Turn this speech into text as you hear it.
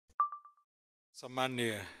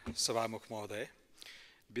सम्माननीय सभामुख महोदय,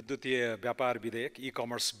 विद्युतीय व्यापार विधेयक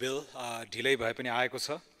ई-कमर्स बिल ढिलै भए पनि आएको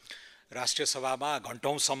छ। राष्ट्रिय सभामा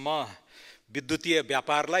घण्टौँसम्म विद्युतीय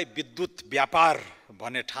व्यापारलाई विद्युत व्यापार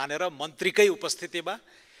भन्ने ठानेर मन्त्रीकै उपस्थितिमा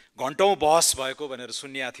घण्टौँ बहस भएको भनेर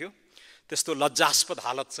सुनिएको थियो। त्यस्तो लज्जास्पद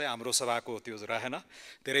हालत चाहिँ हाम्रो सभाको त्यो रहेन।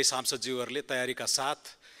 धेरै सांसदज्यूहरूले तयारीका साथ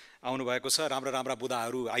आउनुभएको छ। राम्रा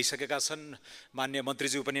बुदाहरू आइसकेका छन्। माननीय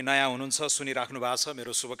मन्त्रीज्यू पनि नयाँ हुनुहुन्छ, सुनिराख्नु भएको छ। मेरो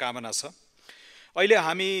शुभकामना छ। अहिले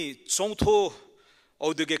हामी चौथो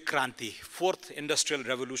औद्योगिक क्रान्ति, फोर्थ इन्डस्ट्रियल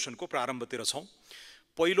रेभोल्युसनको प्रारम्भतिर छौँ।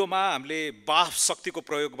 पहिलोमा हामीले बाह्य शक्तिको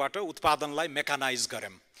प्रयोगबाट उत्पादनलाई मेकानाइज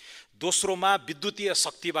गर्यौँ। दोस्रोमा विद्युतीय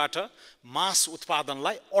शक्तिबाट मास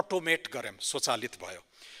उत्पादनलाई अटोमेट गर्यौँ, स्वचालित भयो।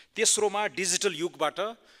 तेस्रोमा डिजिटल युगबाट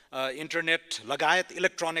इन्टरनेट लगायत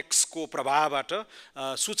इलेक्ट्रोनिक्सको प्रभावबाट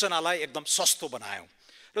सूचनालाई एकदम सस्तो बनायौँ।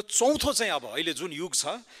 र चौथो चाहिँ अब अहिले जुन युग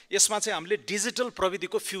छ यसमा चाहिँ हामीले डिजिटल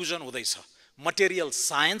प्रविधिको फ्युजन हुँदैछ, मटेरियल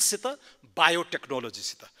साइन्ससित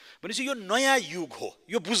बायोटेक्नोलोजीसित। भनेपछि यो नयाँ युग हो,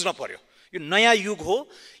 यो बुझ्न पर्यो। यो नयाँ युग हो।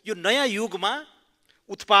 यो नयाँ युगमा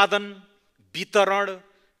उत्पादन, वितरण,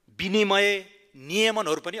 विनिमय,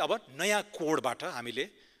 नियमनहरू पनि अब नयाँ कोडबाट हामीले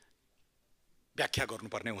व्याख्या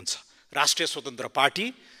गर्नुपर्ने हुन्छ। राष्ट्रिय स्वतन्त्र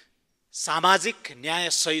पार्टी सामाजिक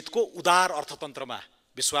न्यायसहितको उदार अर्थतन्त्रमा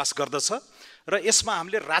विश्वास गर्दछ र यसमा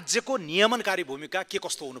हामीले राज्यको नियमनकारी भूमिका के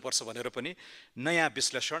कस्तो हुनुपर्छ भनेर पनि नयाँ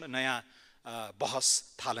विश्लेषण, नयाँ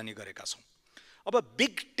बहस थालनी गरेका छौँ। अब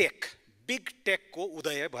बिग टेकको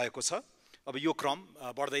उदय भएको छ। अब यो क्रम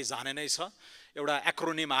बढ्दै जाने नै छ। एउटा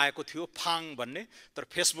एक्रोनिम आएको थियो फाङ भन्ने, तर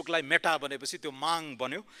फेसबुकलाई मेटा बनेपछि त्यो माङ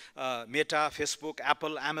बन्यो। मेटा, Facebook,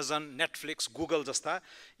 Apple, Amazon, Netflix, Google जस्ता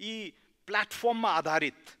यी प्लेटफर्ममा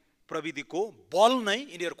आधारित प्रविधिको बल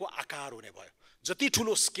नै यिनीहरूको आकार हुने भयो। जति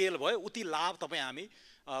ठुलो स्केल भयो उति लाभ तपाईँ हामी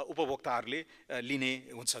उपभोक्ताहरूले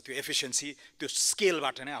लिने हुन्छ। त्यो एफिसियन्सी त्यो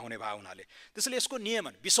स्केलबाट नै आउने भयो हुनाले। त्यसैले यसको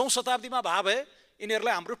नियमन 20औं शताब्दीमा भए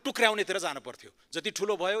यिनीहरूलाई हाम्रो टुक्र्याउनेतिर जानु पर्थ्यो। जति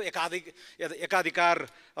ठुलो भयो एकाधिकार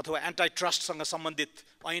अथवा एन्टी ट्रस्टसँग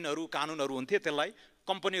सम्बन्धित ऐनहरू, कानुनहरू हुन्थे, त्यसलाई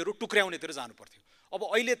कम्पनीहरू टुक्र्याउनेतिर जानु पर्थ्यो। अब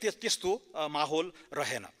अहिले त्यस्तो माहौल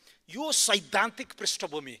रहेन। यो सैद्धान्तिक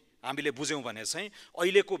पृष्ठभूमि हामीले बुझ्यौँ भने चाहिँ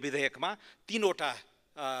अहिलेको विधेयकमा तीनवटा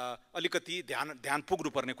अलिकति ध्यान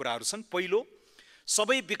पुग्नुपर्ने कुराहरू छन्। पहिलो,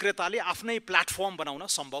 सबै विक्रेताले आफ्नै प्लेटफर्म बनाउन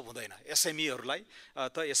सम्भव हुँदैन। एसएमईहरूलाई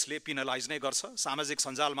त यसले पिनलाइज नै गर्छ। सामाजिक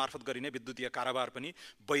सञ्जाल मार्फत गरिने विद्युतीय कारोबार पनि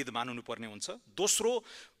वैध मान्नुपर्ने हुन्छ। दोस्रो,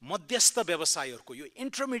 मध्यस्थ व्यवसायीहरूको, यो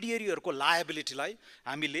इन्टरमिडिएरीहरूको लायबिलिटीलाई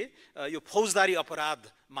हामीले यो फौजदारी अपराध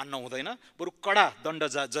मान्न हुँदैन, बरु कडा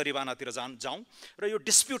दण्ड जरिवानातिर जाउँ र यो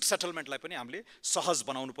डिस्प्युट सेटलमेन्टलाई पनि हामीले सहज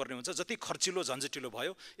बनाउनु पर्ने हुन्छ। जति खर्चिलो झन्झटिलो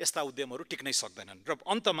भयो यस्ता उद्यमहरू टिक्नै सक्दैनन्। र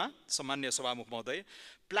अन्तमा सम्माननीय सभामुख महोदय,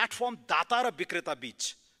 प्लेटफर्म दाता र विक्रेता बीच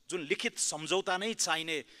जुन लिखित सम्झौता नै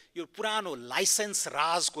चाहिने यो पुरानो लाइसेन्स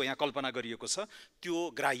राजको यहाँ कल्पना गरिएको छ,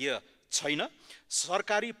 त्यो ग्राह्य छैन।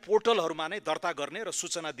 सरकारी पोर्टलहरूमा नै दर्ता गर्ने र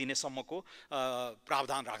सूचना दिने सम्मको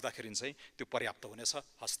प्रावधान राख्दाखेरि चाहिँ त्यो पर्याप्त हुनेछ।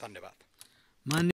 हस्, धन्यवाद।